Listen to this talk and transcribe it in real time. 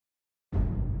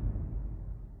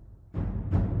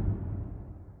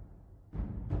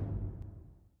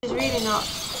really not.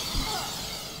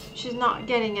 She's not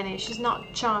getting any. She's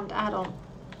not charmed at all.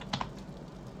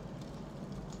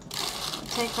 I'll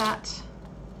take that.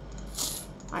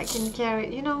 I can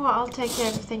carry. You know what? I'll take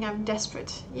everything. I'm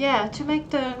desperate. Yeah, to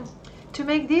make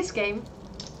this game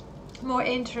more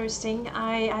interesting,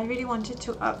 I really wanted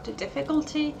to up the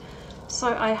difficulty.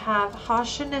 So I have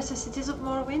harsher Necessities of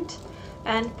Morrowind,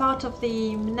 and part of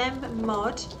the NEM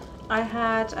mod I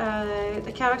had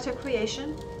the character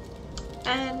creation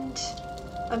and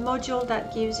a module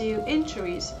that gives you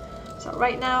injuries. So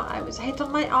right now I was hit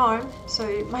on my arm,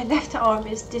 so my left arm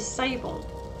is disabled,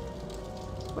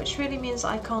 which really means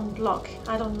I can't block.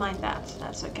 I don't mind that,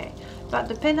 that's okay. But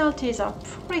the penalties are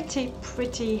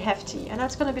pretty hefty, and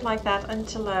that's gonna be like that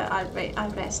until I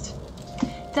rest.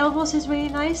 Delvos is really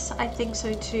nice, I think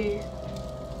so too.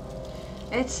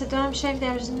 It's a damn shame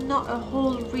there's not a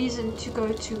whole reason to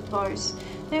go to both.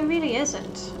 There really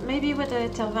isn't. Maybe with the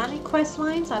Telvanni quest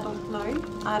lines, I don't know.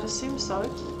 I'd assume so.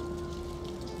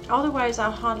 Otherwise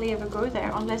I hardly ever go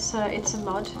there, unless it's a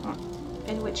mod.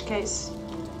 In which case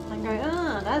I go,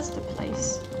 ah, that's the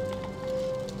place.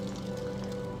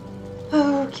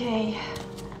 Okay.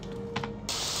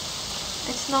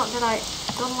 It's not that I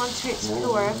don't want to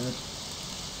explore.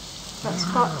 But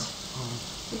Scott,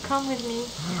 you come with me,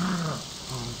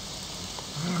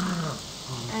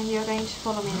 and you're going to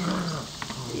follow me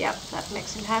indoors. Yep, that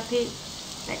makes him happy.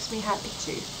 Makes me happy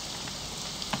too.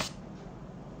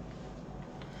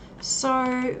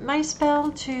 So my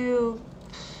spell to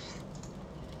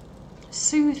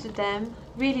soothe them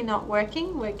really not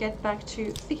working. We'll get back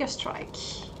to Fear Strike.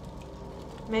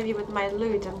 Maybe with my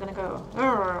lute I'm gonna go,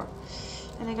 "Urgh,"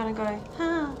 and they're gonna go,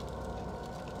 huh.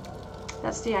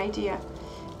 That's the idea.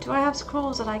 Do I have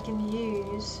scrolls that I can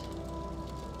use?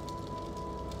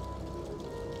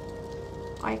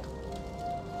 I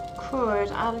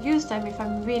could. I'll use them if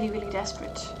I'm really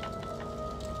desperate.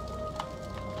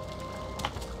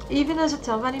 Even as a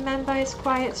Telvanni member is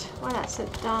quiet. Well, that's a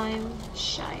damn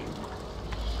shame.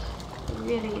 It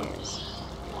really is.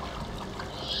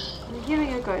 I'm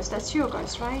hearing a ghost. That's your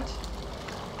ghost, right?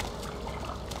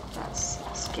 That's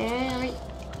scary.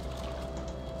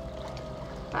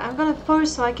 I'm gonna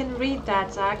pause so I can read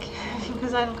that, Zach,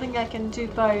 because I don't think I can do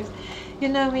both. You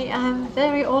know me, I'm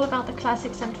very all about the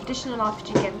classics and traditional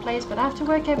RPG gameplays, but after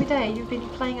work every day, you've been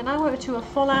playing an hour or two of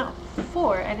Fallout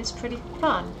 4, and it's pretty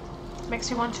fun. Makes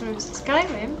you want to revisit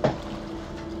Skyrim.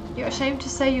 You're ashamed to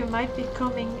say you might be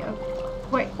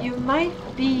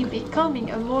becoming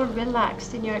a more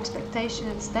relaxed in your expectation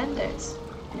and standards.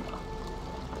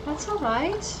 That's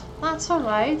alright. That's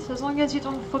alright, as long as you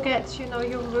don't forget, you know,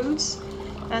 your roots.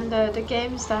 And the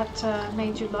games that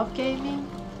made you love gaming,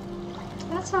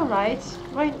 that's alright.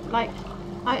 Right, like,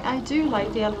 I do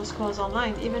like the Elder Scrolls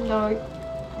Online, even though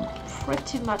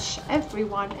pretty much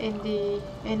everyone in the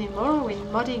Morrowind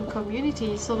modding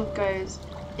community sort of goes,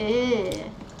 eh.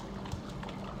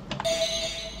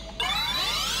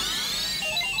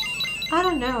 I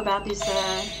don't know about these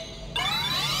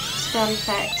spell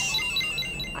effects.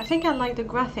 I think I like the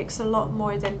graphics a lot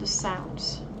more than the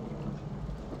sounds.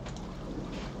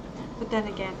 But then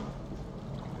again,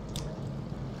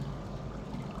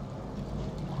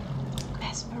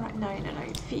 mesmerize. No,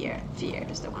 fear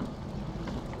is the one.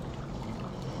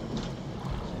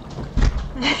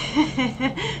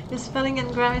 The spelling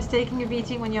and grammar is taking a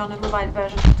beating when you're on a mobile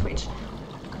version of Twitch.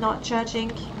 Not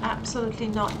judging, absolutely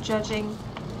not judging.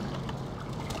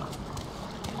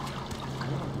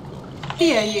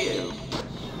 Fear you.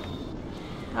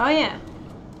 Oh yeah.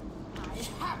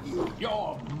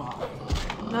 You're mine.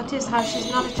 Notice how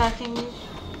she's not attacking me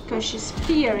because she's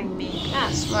fearing me.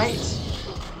 That's right.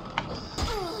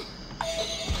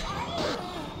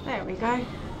 There we go.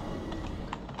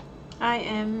 I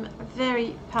am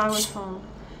very powerful.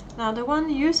 Now the one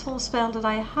useful spell that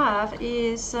I have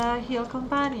is Heal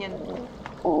Companion.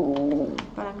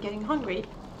 But I'm getting hungry.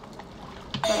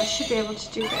 But I should be able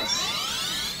to do this.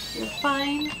 You're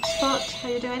fine, Spot. How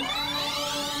you doing?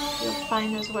 You're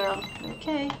fine as well.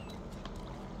 Okay.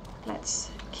 Let's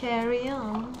carry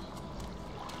on.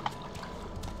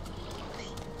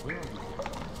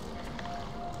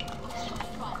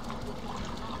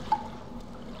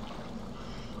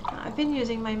 I've been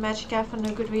using my Magicka for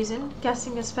no good reason,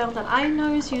 casting a spell that I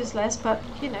know is useless, but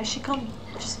you know, she can't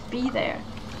just be there.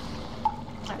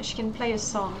 She can play a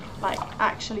song, like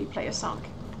actually play a song.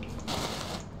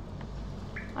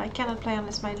 I cannot play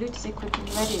unless my lute is equipped and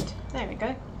readied. There we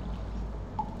go.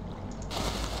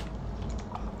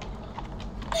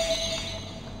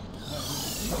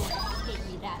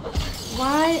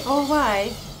 Why? Oh,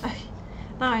 why?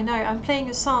 Now I know, I'm playing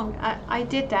a song. I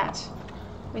did that.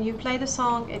 When you play the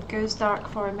song, it goes dark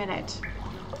for a minute.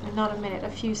 Not a minute, a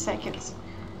few seconds.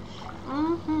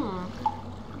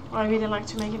 I really like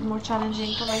to make it more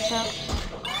challenging for myself.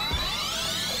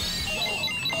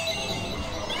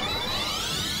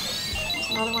 There's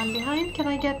another one behind. Can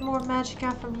I get more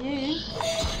magicka from you?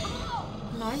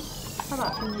 No? How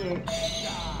about from you?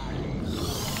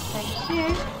 Thank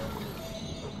you.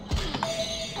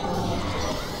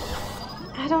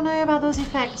 I don't know about those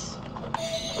effects.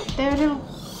 They're a little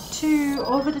too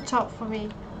over the top for me.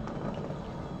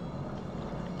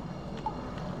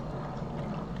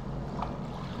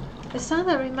 A sound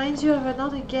that reminds you of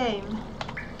another game.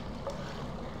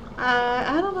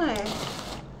 I don't know.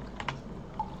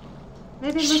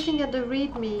 Maybe looking at the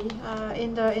README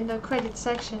in the credit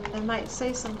section, they might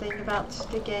say something about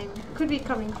the game. It could be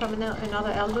coming from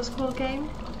another Elder Scrolls game.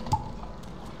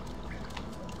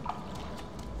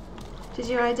 Did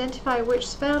you identify which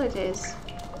spell it is?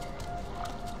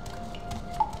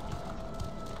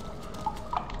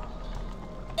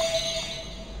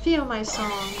 Feel my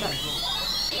song.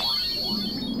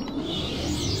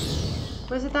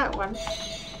 Was it that one?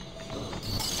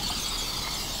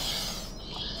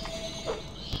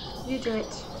 You do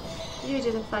it. You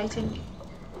do the fighting.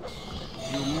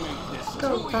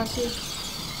 Go, Bucky.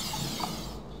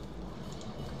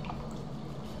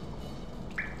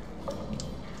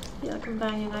 Yeah,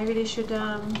 companion. I really should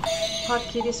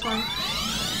hotkey this one.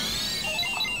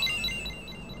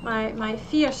 My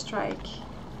fear strike.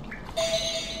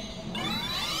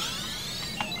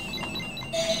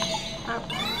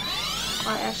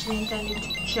 I actually intended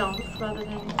to jump rather than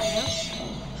anything else.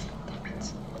 Damn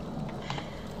it.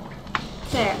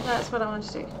 There, that's what I want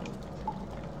to do.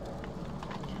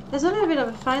 There's a little bit of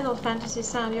a Final Fantasy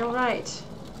sound, you're right.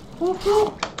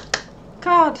 Woohoo!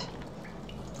 God!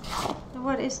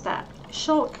 What is that?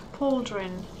 Shulk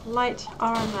Pauldron, light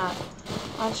armor.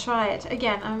 I'll try it.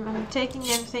 Again, I'm taking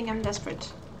everything, I'm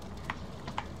desperate.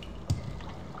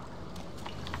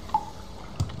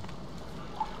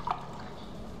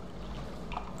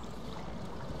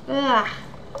 Ugh.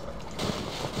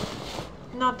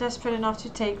 Not desperate enough to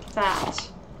take that.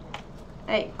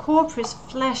 A corpus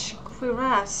flesh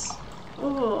cuirass.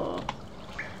 Oh,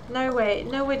 no way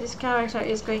this character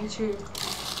is going to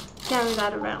carry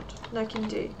that around. No can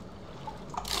do.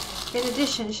 In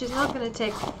addition, she's not going to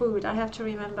take food, I have to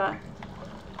remember.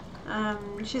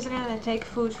 She's going to take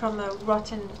food from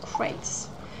rotten crates.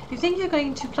 You think you're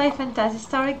going to play Phantasy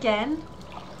Star again?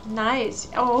 Nice.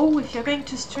 Oh, if you're going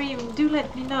to stream, do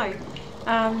let me know.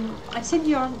 I've seen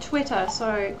you on Twitter,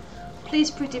 so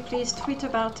please, pretty please, tweet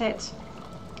about it.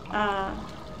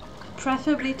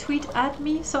 Preferably tweet at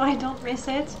me so I don't miss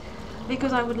it,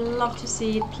 because I would love to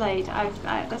see it played.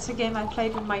 That's a game I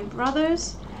played with my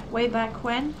brothers way back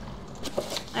when,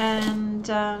 and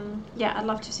yeah, I'd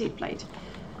love to see it played.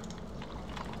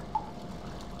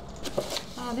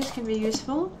 This can be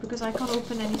useful because I can't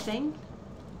open anything.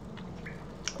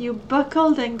 You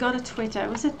buckled and got a Twitter.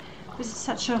 Was it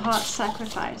such a hard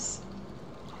sacrifice?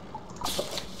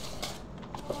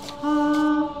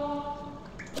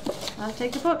 I'll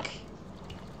take the book.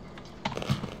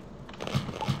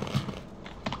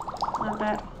 Not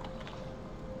bad.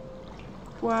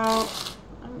 Well,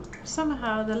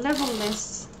 somehow the level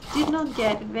lists did not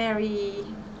get very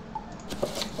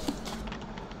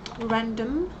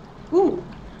random. Ooh!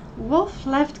 Wolf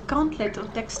left gauntlet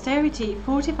of dexterity,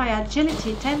 fortify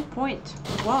agility 10 point.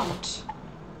 Want.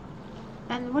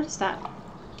 And what is that?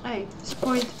 Oh,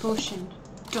 spoiled potion.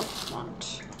 Don't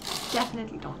want.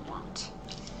 Definitely don't want.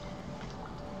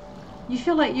 You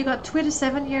feel like you got Twitter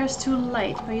 7 years too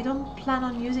late, but you don't plan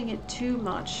on using it too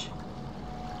much.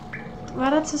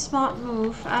 Well, that's a smart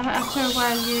move. After a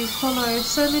while you follow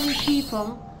so many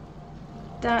people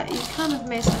that you kind of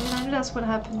miss. I mean, I know that's what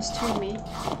happens to me,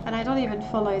 and I don't even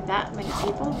follow that many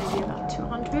people, maybe about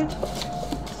 200,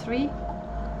 3.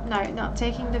 No, not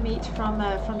taking the meat from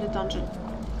the dungeon.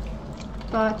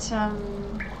 But yes.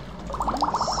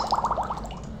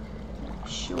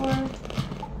 Sure.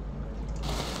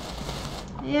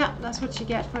 Yeah, that's what you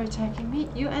get for attacking me.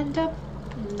 You end up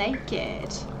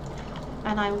naked,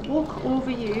 and I walk over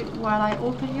you while I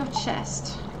open your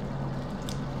chest.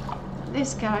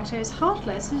 This character is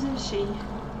heartless, isn't she?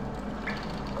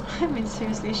 I mean,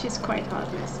 seriously, she's quite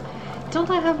heartless. Don't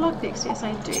I have lockpicks? Yes,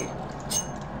 I do.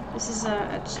 This is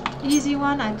an easy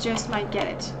one, I just might get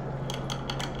it.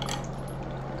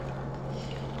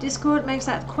 Discord makes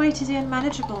that quite easy and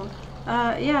manageable.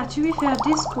 Yeah, to be fair,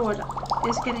 Discord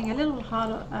is getting a little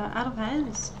hard, out of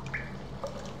hands.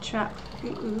 Trap.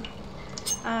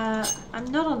 I'm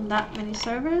not on that many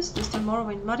servers, just the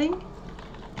Morrowind modding.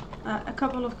 A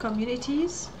couple of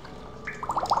communities.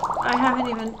 I haven't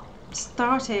even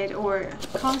started or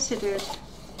considered.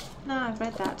 No, I've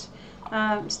read that.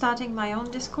 Starting my own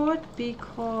Discord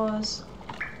because,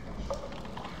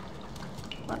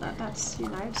 well, that's, you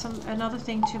know, another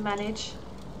thing to manage.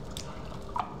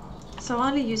 So I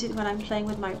only use it when I'm playing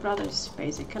with my brothers,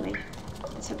 basically.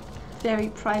 It's a very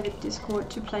private Discord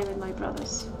to play with my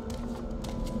brothers.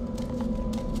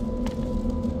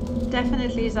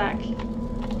 Definitely, Zach.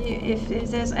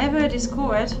 If there's ever a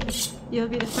Discord, you'll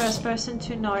be the first person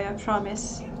to know, I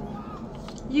promise.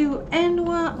 You and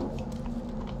what?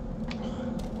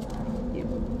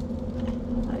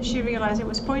 She realized it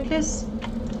was pointless.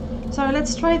 So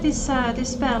let's try this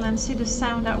this spell and see the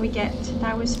sound that we get.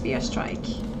 That was Spear Strike.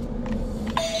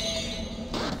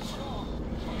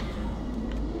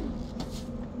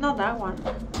 Not that one.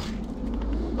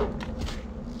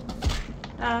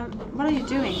 What are you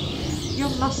doing? You're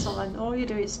muscle and all you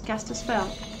do is cast a spell.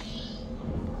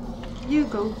 You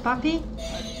go, puppy.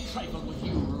 I've trifled with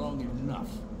you long enough.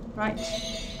 Right.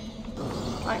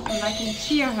 Right, and I can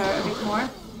cheer her a bit more.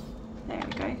 There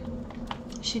we go.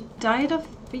 She died of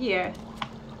fear.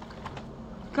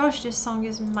 Gosh, this song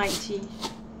is mighty.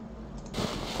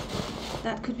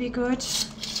 That could be good.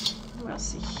 We'll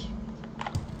see.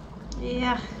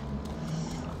 Yeah.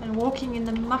 And walking in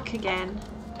the muck again.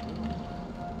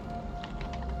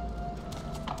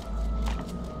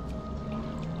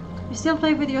 You still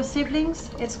play with your siblings?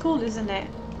 It's cool, isn't it?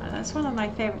 That's one of my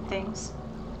favorite things.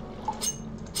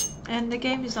 And the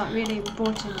game is not really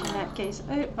important in that case.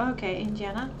 Oh, okay,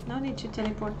 Indiana. No need to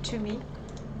teleport to me.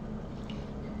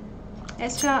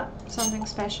 It's got something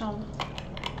special.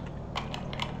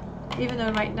 Even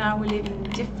though right now we live in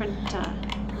different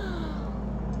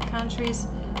countries.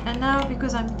 And now,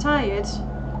 because I'm tired,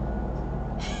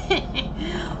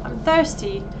 I'm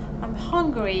thirsty, I'm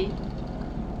hungry.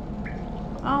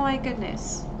 Oh my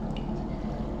goodness.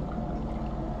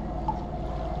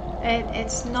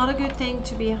 It's not a good thing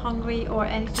to be hungry or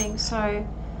anything, so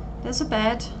there's a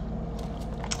bed.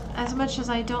 As much as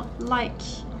I don't like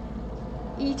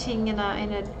eating in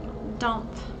a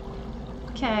damp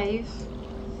cave,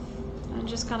 I'm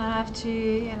just gonna have to,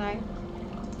 you know,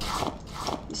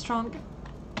 be strong.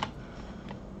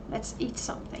 Let's eat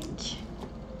something.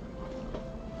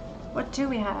 What do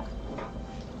we have?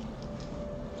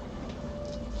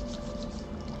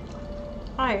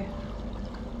 Oh,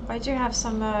 I do have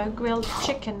some grilled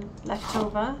chicken left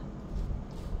over.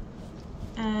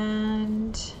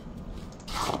 And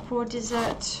for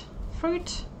dessert,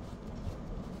 fruit.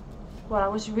 Well, I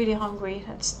was really hungry.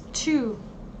 That's two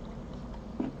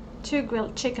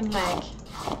grilled chicken leg.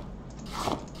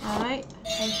 Alright,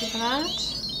 thank you for that.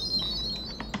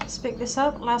 Let's pick this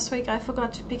up. Last week I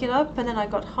forgot to pick it up and then I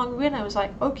got hungry and I was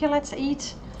like, okay, let's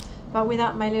eat. But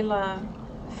without my little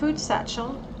food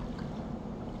satchel,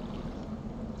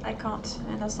 I can't,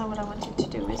 and that's not what I wanted to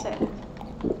do, is it?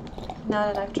 Now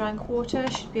that I've drank water,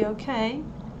 should be okay.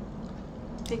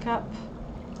 Pick up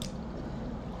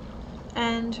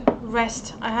and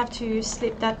rest. I have to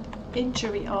sleep that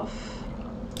injury off.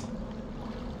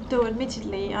 Though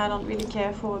admittedly, I don't really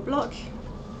care for a block.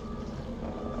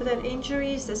 But then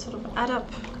injuries, they sort of add up.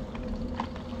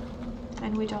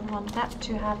 And we don't want that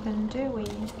to happen, do we?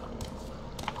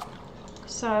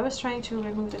 So I was trying to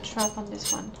remove the trap on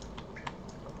this one.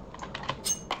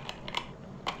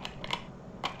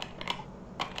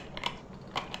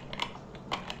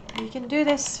 You can do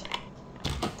this.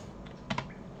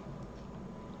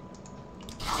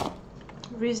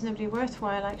 Reasonably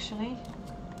worthwhile, actually.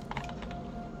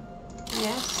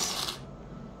 Yes.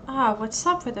 Ah, what's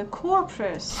up with the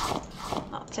corpus?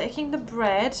 Not taking the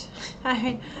bread. I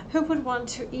mean, who would want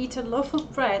to eat a loaf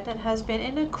of bread that has been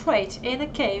in a crate in a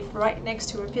cave right next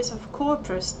to a piece of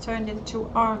corpus turned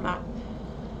into armor?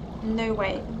 No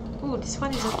way. Ooh, this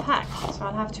one is a pack, so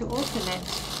I'll have to open it.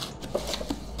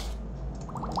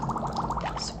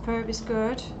 Superb is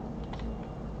good.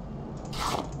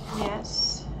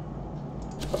 Yes.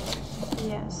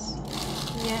 Yes.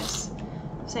 Yes.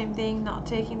 Same thing, not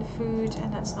taking the food,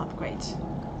 and that's not great.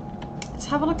 Let's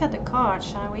have a look at the card,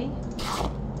 shall we?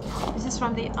 This is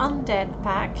from the Undead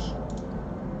pack.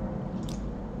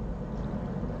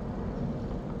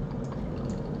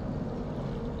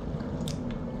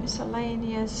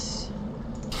 Miscellaneous.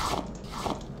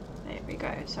 There we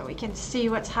go, so we can see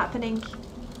what's happening.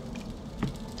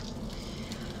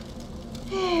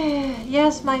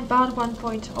 Yes, my bad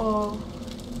 1.0.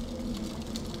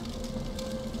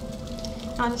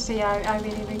 Honestly, I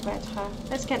really regret her.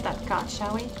 Let's get that card,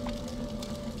 shall we?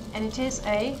 And it is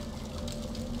a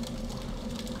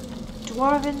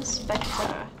Dwarven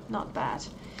Spectre. Not bad.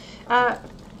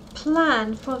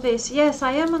 plan for this. Yes,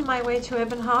 I am on my way to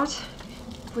Ebonheart.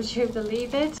 Would you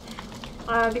believe it?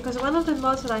 Because one of the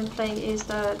mods that I'm playing is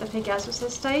the Pegasus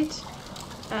estate,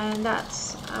 and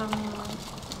that's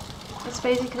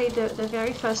basically the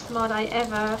very first mod I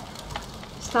ever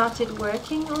started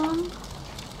working on,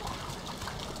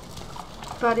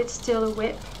 but it's still a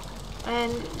whip.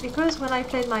 And because when I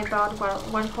played my Bard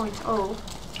 1.0,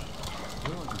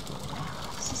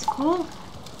 this is cool.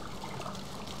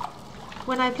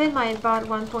 When I played my Bard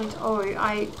 1.0,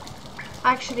 I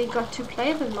actually got to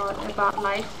play the mod about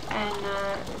life and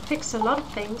fix a lot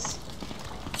of things.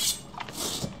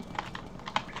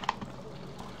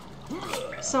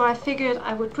 So I figured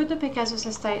I would put the Pegasus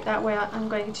estate, that way I'm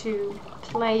going to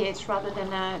play it rather than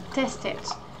test it,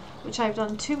 which I've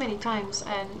done too many times,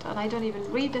 and I don't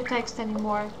even read the text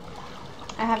anymore.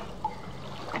 I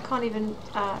can't even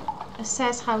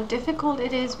assess how difficult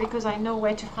it is because I know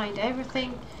where to find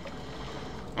everything,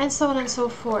 and so on and so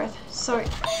forth. So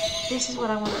this is what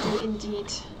I want to do indeed.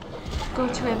 Go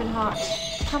to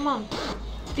Ebonheart. Come on,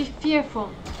 be fearful.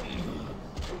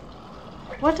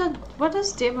 What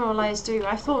does demoralize do?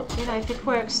 I thought, you know, if it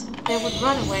works, they would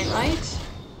run away, right?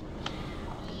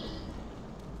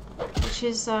 Which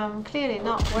is clearly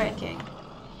not working.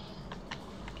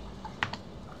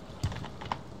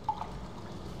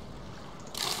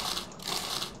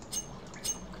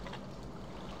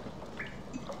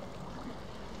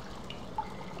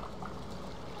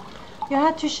 You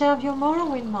had to shelve your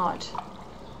Morrowind mod.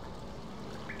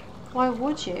 Why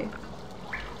would you?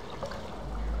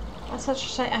 That's such a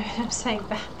shame. I'm saying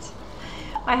that.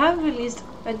 I have released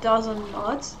a dozen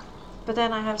mods, but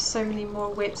then I have so many more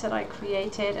whips that I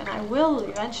created, and I will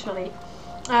eventually.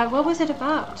 What was it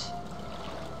about?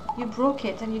 You broke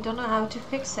it and you don't know how to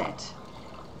fix it.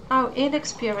 Oh,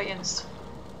 inexperienced.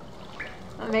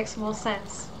 That makes more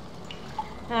sense.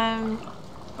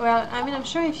 Well, I mean, I'm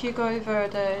sure if you go over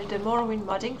the Morrowind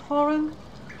modding forum,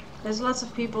 there's lots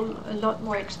of people a lot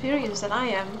more experienced than I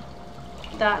am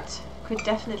that could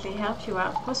definitely help you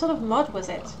out. What sort of mod was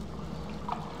it?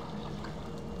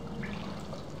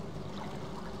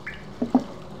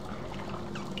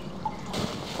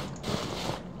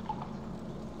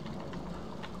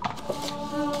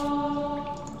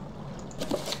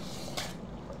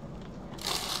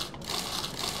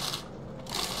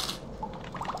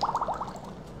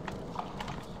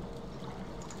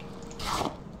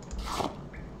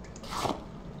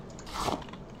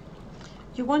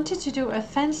 You wanted to do a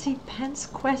fancy pants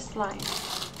quest line.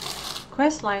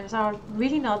 Quest lines are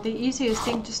really not the easiest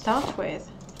thing to start with.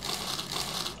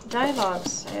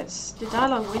 Dialogues, the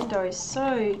dialogue window is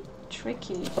so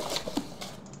tricky.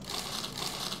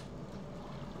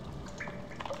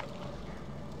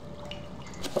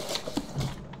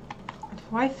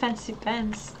 Why fancy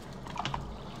pants?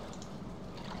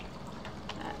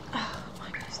 Oh my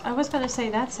goodness. I was gonna say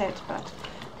that's it, but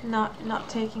not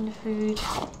taking food.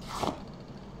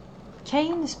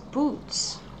 Kane's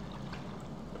boots.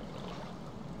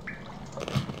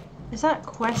 Is that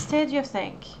quested, you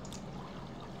think?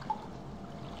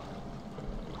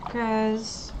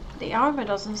 Because the armor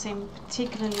doesn't seem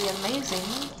particularly amazing.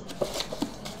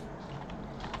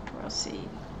 We'll see.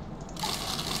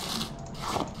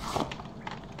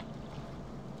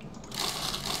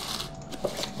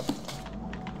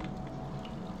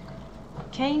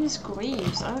 Kane's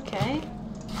greaves, okay.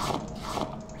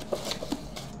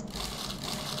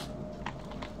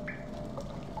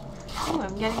 Oh,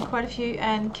 I'm getting quite a few.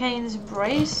 And Kane's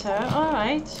bracer,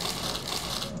 alright.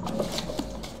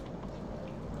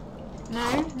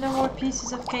 No more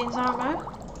pieces of Kane's armor.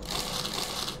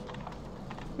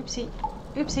 Oopsie,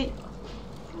 oopsie.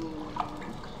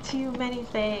 Too many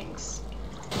things.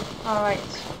 Alright,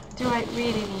 do I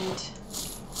really need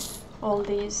all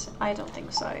these? I don't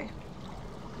think so.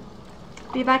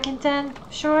 Be back in 10?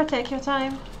 Sure, take your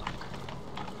time.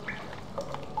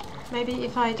 Maybe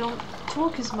if I don't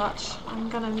talk as much, I'm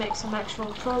gonna make some actual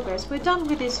progress. We're done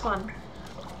with this one.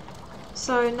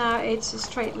 So now it's a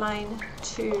straight line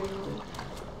to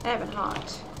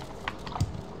Ebonheart.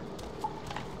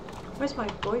 Where's my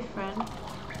boyfriend?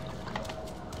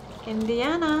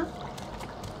 Indiana?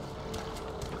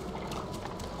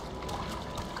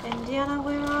 Indiana,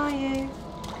 where are you?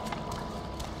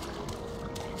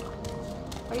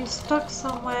 Are you stuck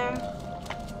somewhere?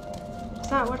 Is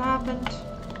that what happened?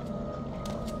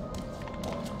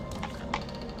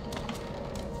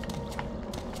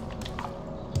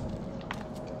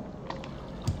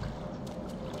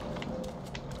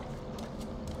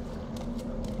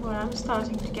 Well, I'm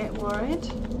starting to get worried.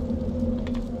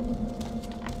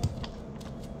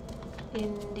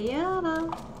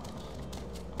 Indiana.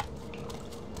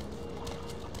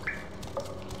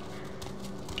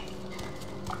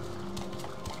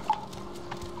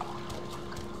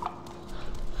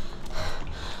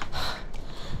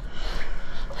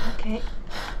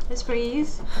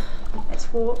 freeze.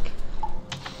 Let's walk.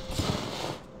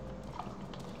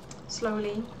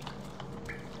 Slowly.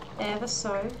 Ever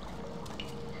so.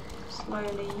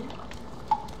 Slowly.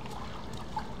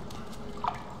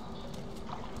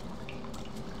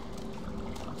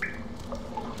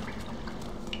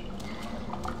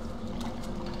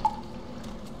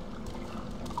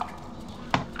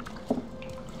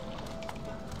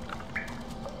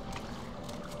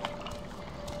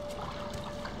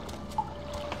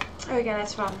 Okay,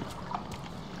 let's run.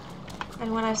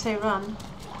 And when I say run,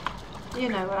 you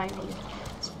know what I mean.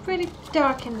 It's pretty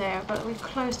dark in there, but we're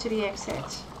close to the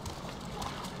exit.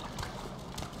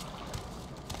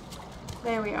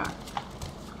 There we are.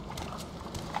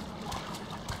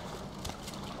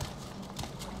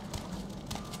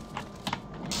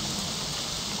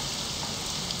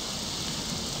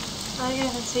 I'll go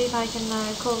and see if I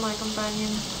can call my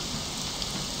companion.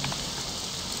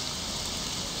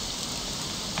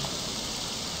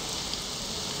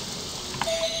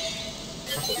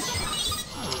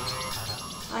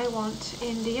 I want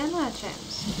Indiana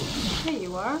gems. Here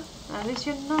you are. At least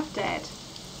you're not dead.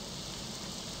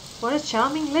 What a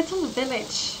charming little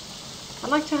village.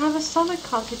 I'd like to have a summer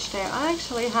cottage there. I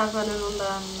actually have a little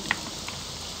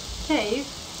cave.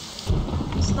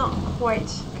 It's not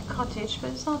quite a cottage,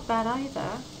 but it's not bad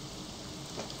either.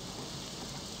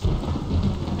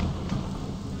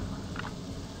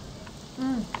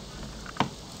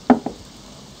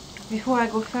 Before I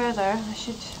go further, I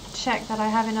should check that I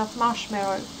have enough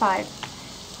marshmallow. 5.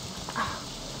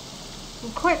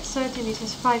 I'm quite certain it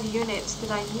is 5 units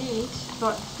that I need,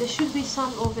 but there should be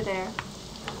some over there.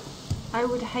 I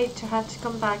would hate to have to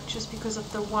come back just because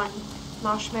of the one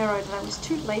marshmallow that I was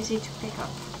too lazy to pick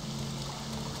up.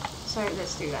 So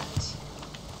let's do that.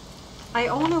 I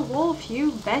own a wolf,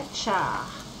 you betcha!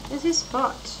 This is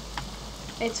Spot.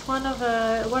 It's one of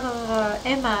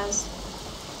Emma's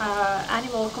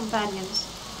animal companions.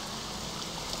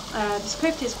 The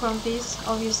script is Grumpy's,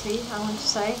 obviously, I want to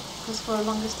say, because for the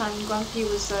longest time Grumpy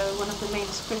was one of the main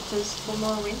scripters for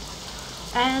Morrowind.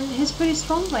 And he's pretty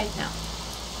strong right now,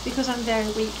 because I'm very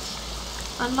weak.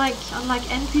 Unlike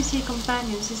NPC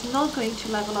companions, he's not going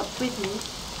to level up with me,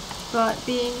 but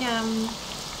being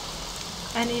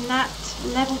an inept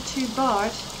level 2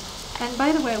 bard, and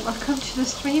by the way, welcome to the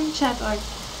stream, chatty.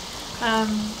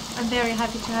 I'm very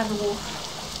happy to have a wolf.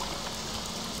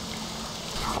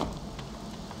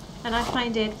 And I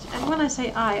find it, and when I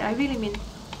say I really mean,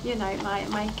 you know,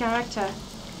 my character.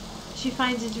 She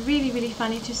finds it really, really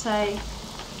funny to say,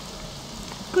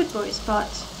 good boy, Spot.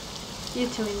 You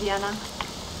too, Indiana.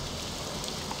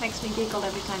 Makes me giggle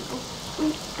every time. Ooh,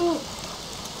 ooh, ooh.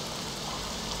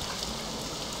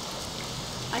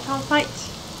 I can't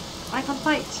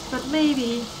fight, but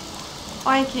maybe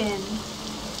I can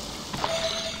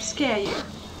scare you.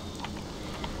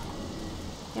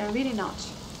 Yeah, really not.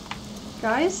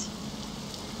 Guys,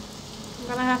 I'm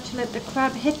gonna have to let the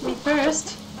crab hit me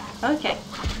first. Okay.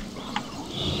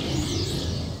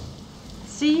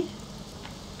 See?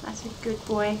 That's a good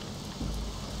boy.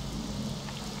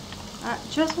 I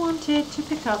just wanted to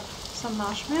pick up some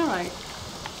marshmallow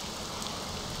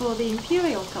for the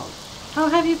Imperial Cult. How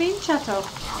have you been, Chato?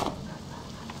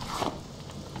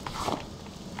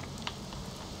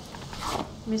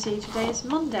 Let me see, today is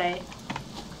Monday.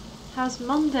 How's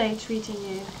Monday treating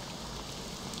you?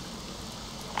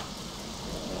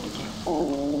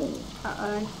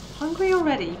 Uh-oh. Hungry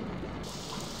already?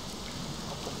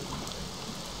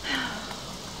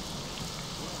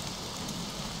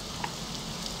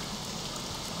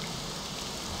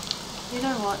 You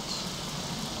know what?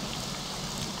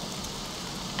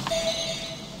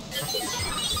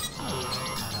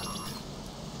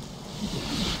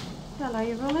 Hello,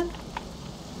 you rolling?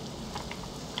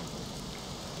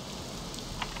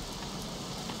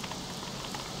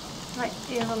 Right,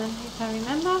 Evelyn, if I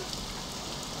remember,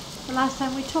 the last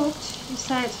time we talked, you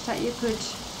said that you could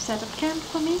set up camp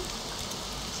for me,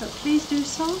 so please do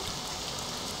so.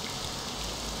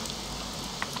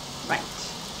 Right,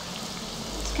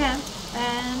 let's camp,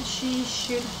 and she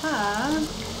should have,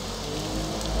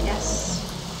 yes.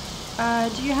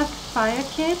 Do you have fire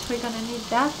kit? We're gonna need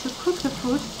that to cook the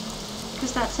food,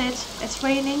 because that's it, it's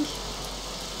raining,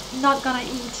 not gonna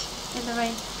eat in the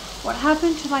rain. What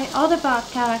happened to my other bard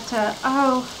character?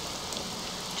 Oh,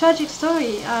 tragic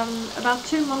story. About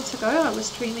 2 months ago I was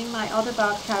streaming my other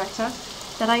bard character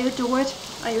that I adored.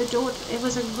 It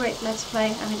was a great let's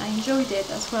play. I mean, I enjoyed it,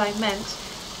 that's what I meant.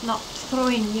 Not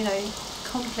throwing, you know,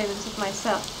 compliments of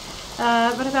myself.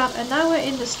 But about an hour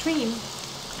in the stream,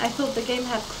 I thought the game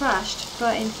had crashed,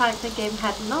 but in fact the game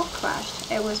had not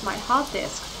crashed. It was my hard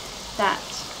disk that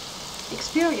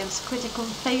experienced critical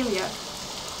failure.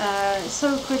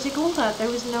 So critical that there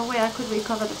was no way I could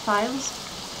recover the files.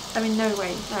 I mean, no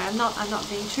way. No, I'm not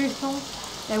being truthful.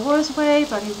 There was a way,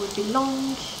 but it would be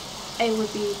long. It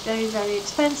would be very, very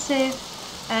expensive,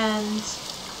 and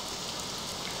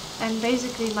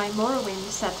basically my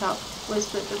Morrowind setup was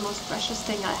the most precious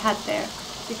thing I had there,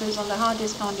 because on the hard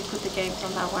disk I only put the games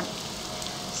on that one.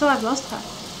 So I've lost her.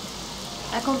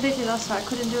 I completely lost her. I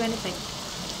couldn't do anything.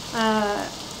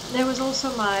 There was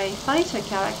also my fighter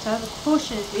character, but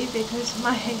fortunately, because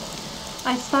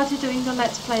I started doing the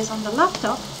Let's Plays on the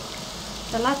laptop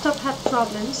had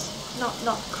problems,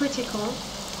 not critical,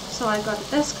 so I got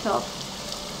a desktop,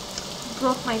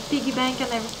 brought my piggy bank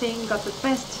and everything, got the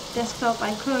best desktop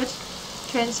I could,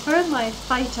 transferred my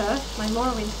fighter, my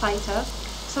Morrowind fighter,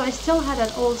 so I still had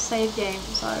that old save game.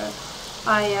 So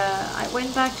I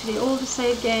went back to the older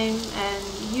save game and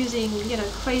using, you know,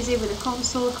 crazy with a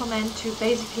console command to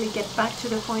basically get back to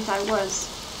the point I was.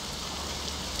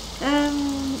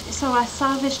 So I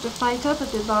salvaged the fighter,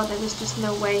 but there was just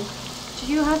no way. Do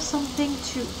you have something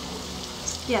to...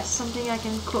 Yes, something I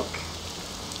can cook.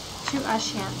 2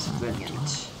 ash yams,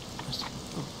 brilliant.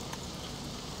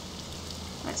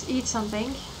 Let's eat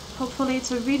something. Hopefully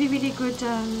it's a really, really good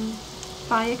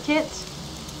fire kit.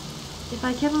 If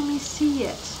I can only see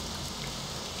it.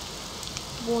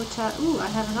 Water. Ooh, I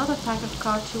have another pack of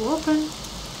card to open.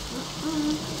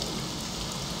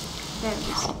 There it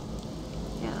is.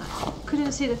 Yeah, I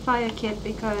couldn't see the fire kit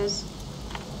because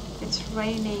it's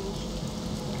raining.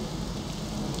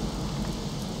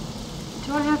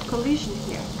 Do I have collision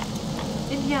here?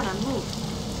 Indiana, move.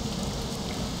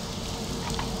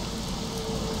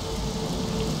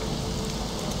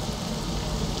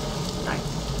 No.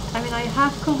 I mean, I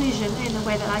have collision in a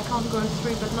way that I can't go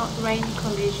through, but not rain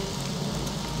collision.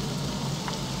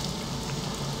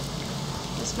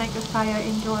 Let's make the fire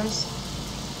indoors.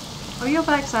 Oh, you're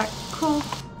back, Zach. Cool.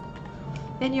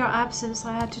 In your absence,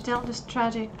 I had to tell this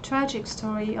tragic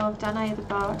story of Danae the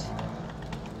Bard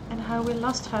and how we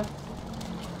lost her.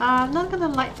 I'm not gonna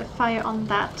light the fire on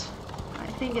that. I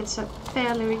think it's a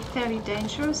fairly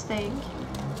dangerous thing.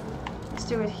 Let's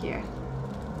do it here.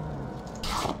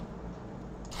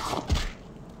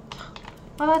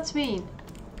 Oh, that's mean.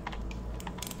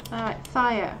 Alright,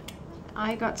 fire.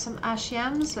 I got some ash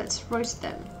yams. Let's roast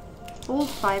them. All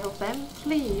 5 of them,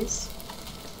 please.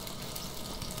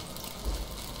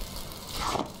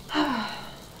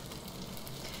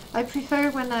 I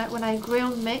prefer when I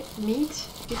grill meat,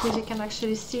 because you can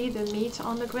actually see the meat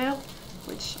on the grill,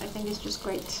 which I think is just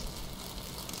great.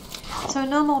 So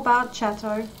no more bad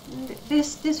chatter.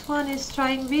 This one is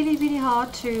trying really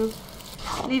hard to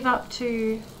live up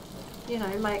to, you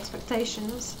know, my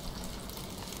expectations.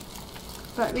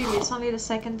 But really, it's only the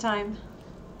second time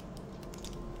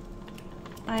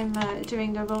I'm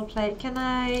doing the roleplay. Can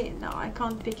I? No, I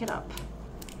can't pick it up.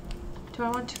 Do I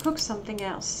want to cook something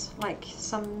else? Like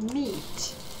some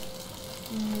meat?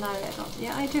 No, I don't.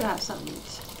 Yeah, I do have some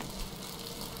meat.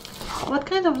 What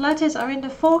kind of letters are in the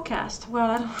forecast?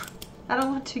 Well, I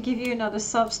don't want to give you another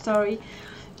sub story,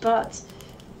 but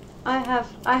I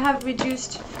have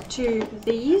reduced to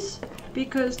these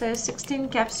because there's 16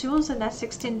 capsules and that's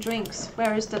 16 drinks,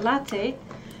 whereas the latte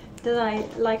that I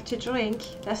like to drink,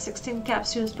 there's 16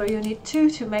 capsules, but you need 2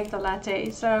 to make the latte.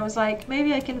 So I was like,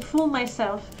 maybe I can fool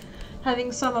myself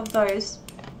having some of those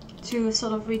to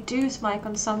sort of reduce my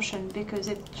consumption, because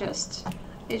it just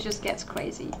gets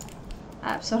crazy,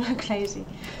 absolutely crazy.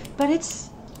 But it's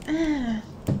and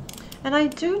I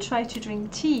do try to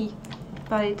drink tea,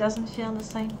 but it doesn't feel the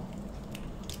same.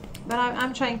 But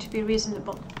I'm trying to be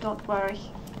reasonable, don't worry.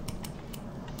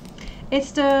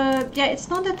 It's the, yeah, it's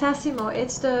not the Tassimo,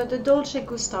 it's the Dolce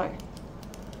Gusto.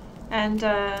 And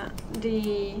I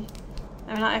mean,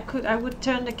 I would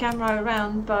turn the camera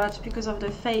around, but because of the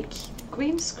fake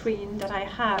green screen that I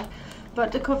have,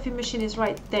 but the coffee machine is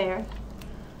right there,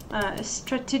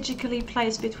 strategically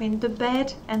placed between the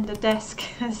bed and the desk.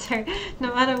 So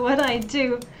no matter what I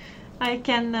do, I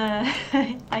can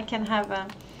I can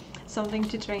have something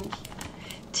to drink.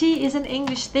 Tea is an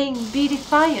English thing. Be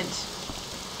defiant.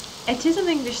 It is an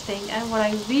English thing, and what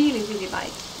I really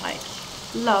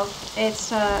love,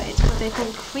 it's what they call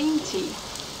cream tea,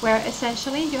 where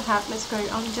essentially you have, let's go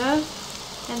under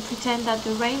and pretend that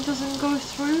the rain doesn't go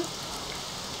through.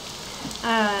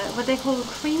 What they call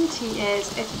cream tea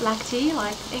is, it's black tea,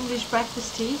 like English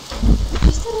breakfast tea,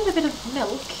 just a little bit of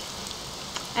milk,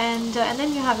 and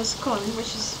then you have a scone,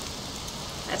 which is,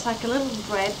 it's like a little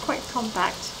bread, quite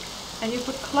compact, and you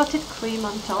put clotted cream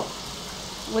on top,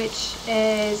 which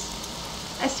is,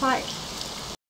 it's like